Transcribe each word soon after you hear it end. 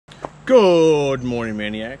Good morning,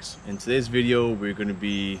 maniacs. In today's video we're going to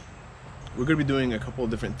be doing a couple of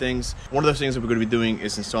different things. One of those things that we're going to be doing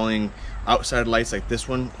is installing outside lights like this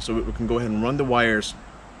one, so we can go ahead and run the wires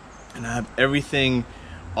and have everything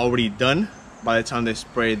already done by the time they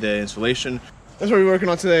spray the insulation. That's what we're working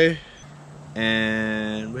on today,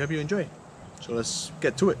 and we hope you enjoy. So let's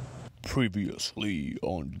get to it. Previously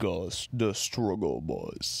on Gus the Struggle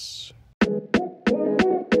Bus.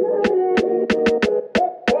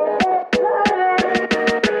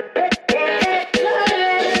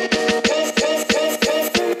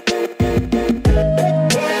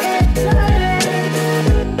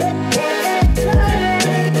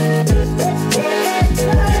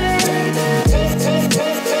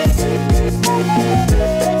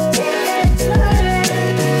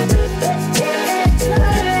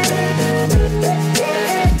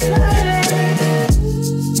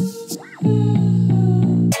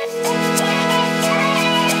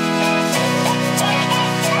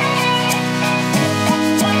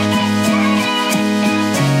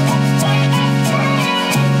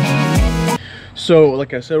 So,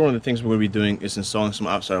 like I said, one of the things we're going to be doing is installing some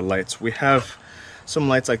outside lights. We have some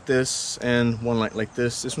lights like this and one light like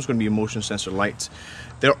this. This one's going to be a motion sensor light.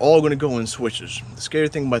 They're all going to go in switches. The scary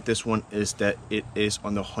thing about this one is that it is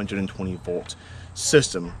on the 120 volt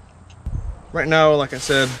system. Right now, like I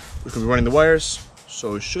said, we're going to be running the wires,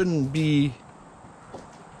 so it shouldn't be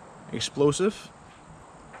explosive.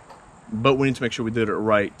 But we need to make sure we did it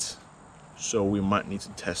right, so we might need to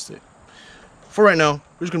test it. For right now,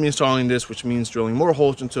 we're just going to be installing this, which means drilling more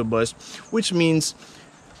holes into a bus, which means,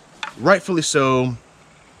 rightfully so,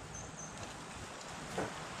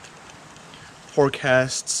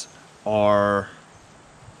 forecasts are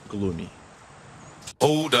gloomy.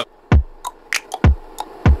 Hold up.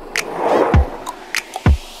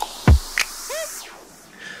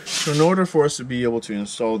 So in order for us to be able to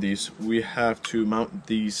install these, we have to mount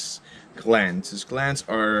these glands. These glands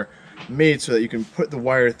are made so that you can put the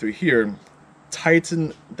wire through here,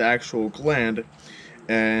 tighten the actual gland,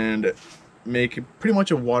 and make it pretty much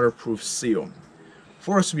a waterproof seal.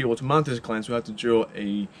 For us to be able to mount these glands, we have to drill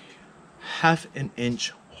a 1/2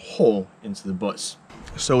 inch hole into the bus.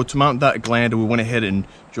 So to mount that gland, we went ahead and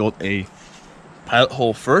drilled a pilot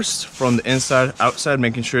hole first from the inside outside,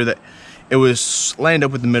 making sure that it was lined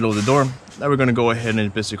up with the middle of the door. Now we're going to go ahead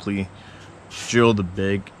and basically drill the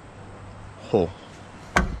big hole.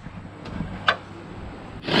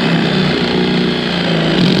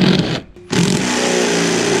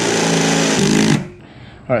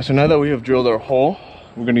 Alright, so now that we have drilled our hole,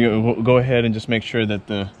 we're going to go ahead and just make sure that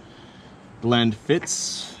the gland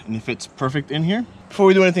fits, and it fits perfect in here. Before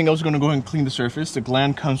we do anything else, we're going to go ahead and clean the surface. The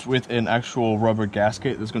gland comes with an actual rubber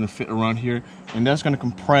gasket that's going to fit around here, and that's going to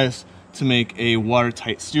compress to make a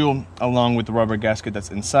watertight seal, along with the rubber gasket that's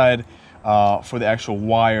inside for the actual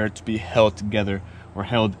wire to be held together or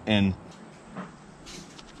held in.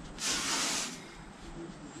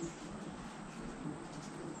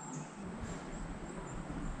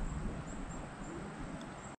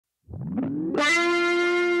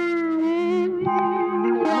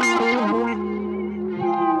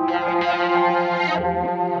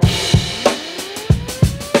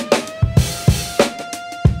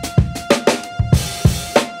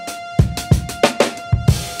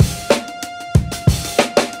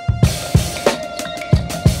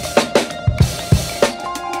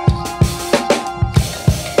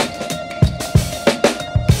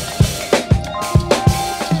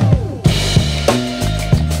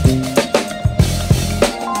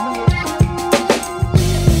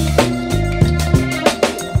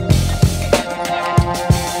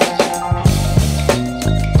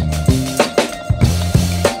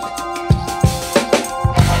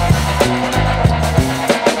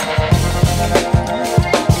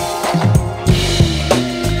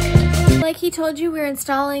 Told you we're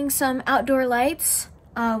installing some outdoor lights.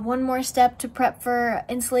 One more step to prep for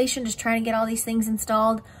installation, just trying to get all these things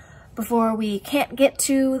installed before we can't get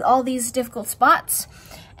to all these difficult spots.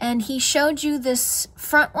 And he showed you this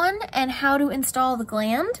front one and how to install the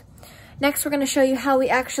gland. Next, we're going to show you how we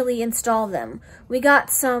actually install them. We got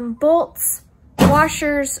some bolts,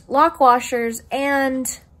 washers, lock washers,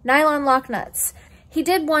 and nylon lock nuts. He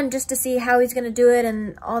did one just to see how he's going to do it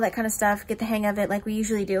and all that kind of stuff, get the hang of it like we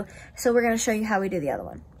usually do. So we're going to show you how we do the other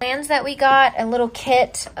one. Glands that we got, a little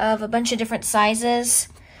kit of a bunch of different sizes.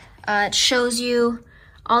 It shows you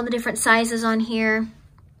all the different sizes on here.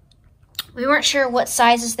 We weren't sure what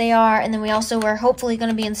sizes they are, and then we also were hopefully going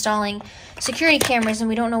to be installing security cameras, and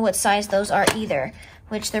we don't know what size those are either,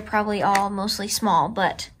 which they're probably all mostly small,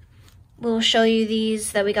 but we'll show you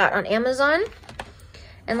these that we got on Amazon.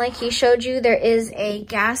 And like he showed you, there is a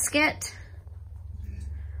gasket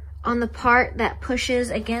on the part that pushes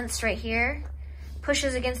against right here,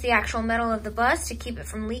 pushes against the actual metal of the bus to keep it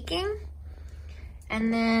from leaking.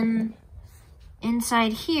 And then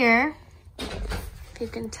inside here, if you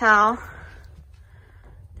can tell,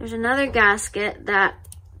 there's another gasket that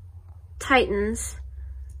tightens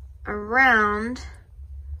around,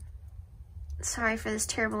 sorry for this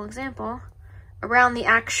terrible example, around the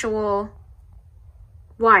actual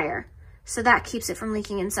wire. So that keeps it from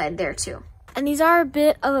leaking inside there too. And these are a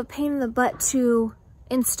bit of a pain in the butt to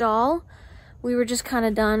install. We were just kind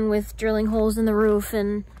of done with drilling holes in the roof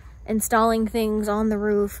and installing things on the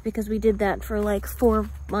roof because we did that for like 4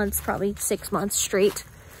 months, probably 6 months straight.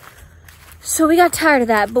 So we got tired of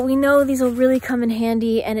that, but we know these will really come in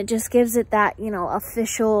handy, and it just gives it that, you know,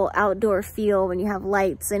 official outdoor feel when you have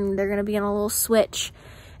lights and they're gonna be on a little switch.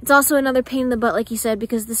 It's also another pain in the butt, like you said,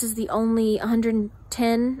 because this is the only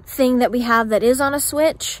 110 thing that we have that is on a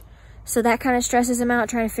switch. So that kind of stresses him out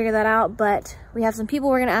trying to figure that out, but we have some people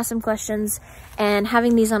we're gonna ask some questions, and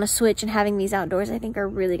having these on a switch and having these outdoors, I think are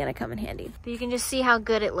really gonna come in handy. But you can just see how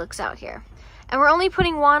good it looks out here. And we're only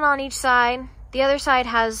putting one on each side. The other side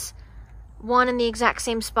has one in the exact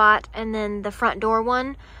same spot, and then the front door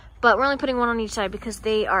one, but we're only putting one on each side because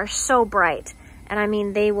they are so bright. And I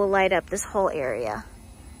mean, they will light up this whole area.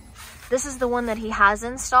 This is the one that he has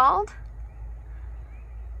installed.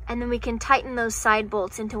 And then we can tighten those side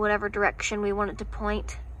bolts into whatever direction we want it to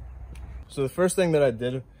point. So the first thing that I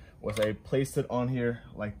did was I placed it on here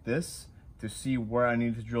like this to see where I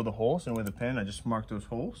needed to drill the holes, and with a pen I just marked those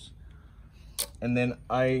holes. And then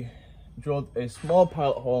I drilled a small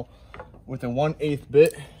pilot hole with a 1/8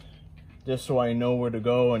 bit, just so I know where to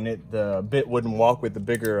go and the bit wouldn't walk with the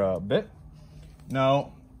bigger bit.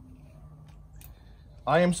 Now,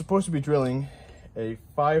 I am supposed to be drilling a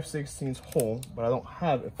 5/16 hole, but I don't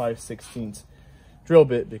have a 5/16 drill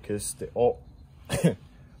bit because they all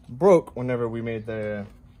broke whenever we made the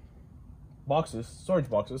boxes, storage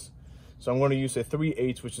boxes. So I'm going to use a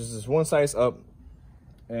 3/8, which is just one size up,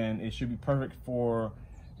 and it should be perfect for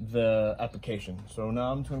the application. So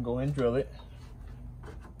now I'm just going to go ahead and drill it.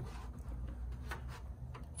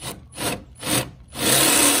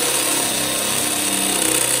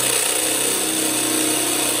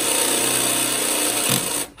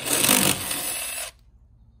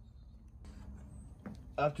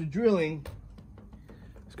 After drilling,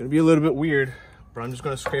 it's going to be a little bit weird, but I'm just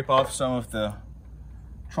going to scrape off some of the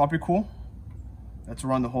tropical that's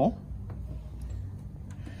around the hole.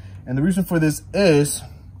 And the reason for this is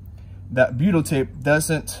that butyl tape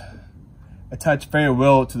doesn't attach very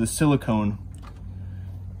well to the silicone.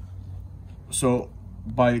 So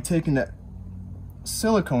by taking that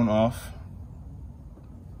silicone off,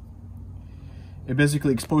 it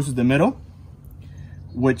basically exposes the middle,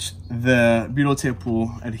 which the butyl tape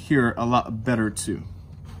will adhere a lot better to.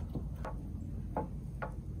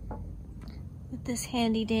 With this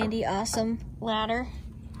handy dandy awesome ladder.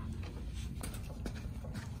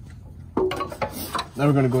 Now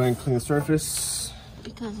we're gonna go ahead and clean the surface.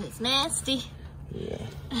 Because it's nasty. Yeah,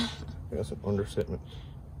 I got some undersetment.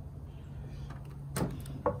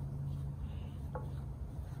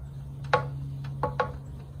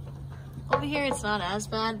 Over here it's not as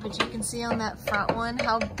bad, but you can see on that front one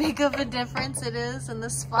how big of a difference it is in the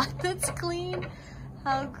spot that's clean.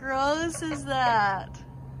 How gross is that?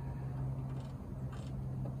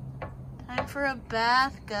 Time for a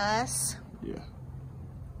bath, Gus. Yeah,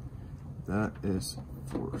 that is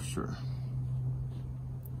for sure.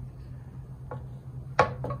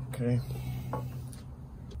 Okay.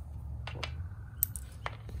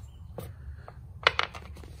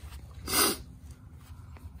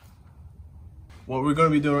 What we're going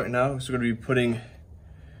to be doing right now is we're going to be putting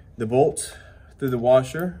the bolt through the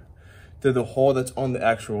washer, through the hole that's on the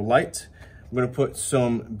actual light. I'm going to put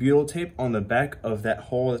some butyl tape on the back of that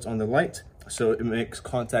hole that's on the light so it makes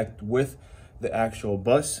contact with the actual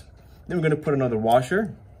bus. Then we're going to put another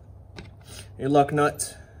washer, a lock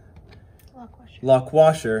nut, lock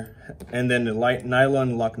washer, and then the light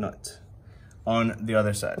nylon lock nut on the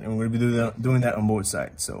other side. And we're going to be doing that on both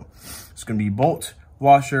sides. So it's going to be bolt,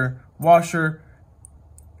 washer, washer,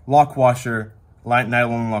 lock washer, light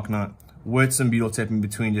nylon lock nut with some butyl tape in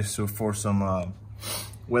between, just so for some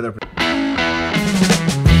weather.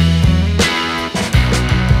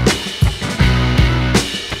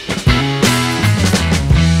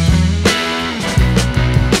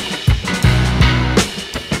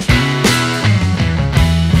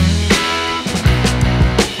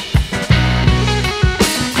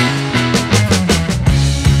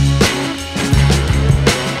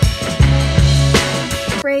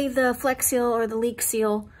 Flex Seal or the Leak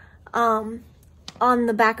Seal on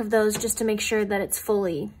the back of those just to make sure that it's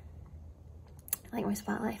fully, I like my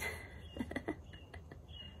spotlight.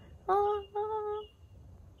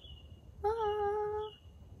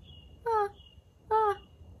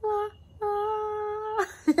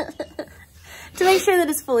 To make sure that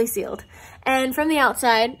it's fully sealed. And from the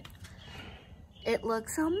outside, it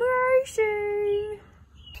looks amazing.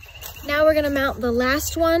 Now we're gonna mount the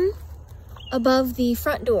last one above the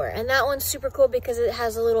front door, and that one's super cool because it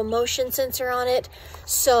has a little motion sensor on it.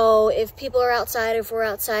 So if people are outside, if we're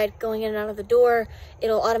outside going in and out of the door,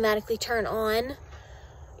 it'll automatically turn on.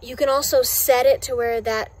 You can also set it to where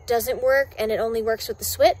that doesn't work and it only works with the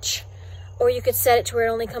switch, or you could set it to where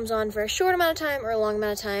it only comes on for a short amount of time or a long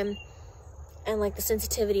amount of time, and like the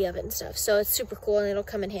sensitivity of it and stuff. So it's super cool and it'll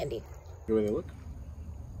come in handy. The way they look?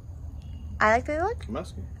 I like the way they look? I'm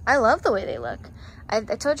asking. I love the way they look. I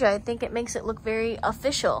told you, I think it makes it look very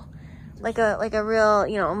official. Like a real,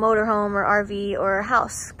 you know, motorhome or RV or a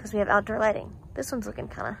house, because we have outdoor lighting. This one's looking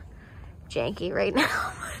kind of janky right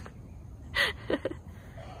now.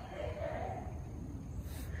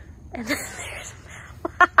 And then there's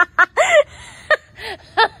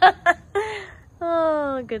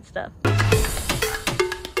oh, good stuff.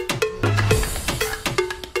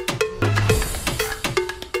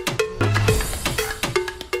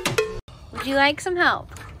 Would you like some help?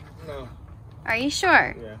 No. Are you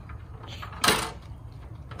sure? Yeah.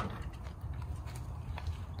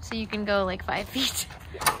 So you can go like 5 feet.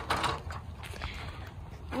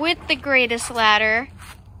 With the greatest ladder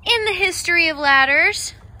in the history of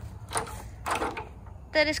ladders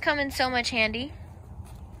that has come in so much handy.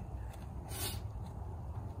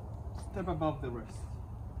 Step above the rest.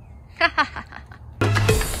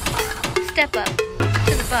 Step up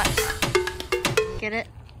to the bus. Get it?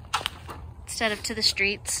 Instead of to the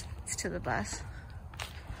streets, it's to the bus.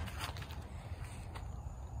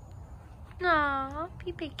 Aww,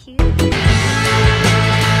 be big cute.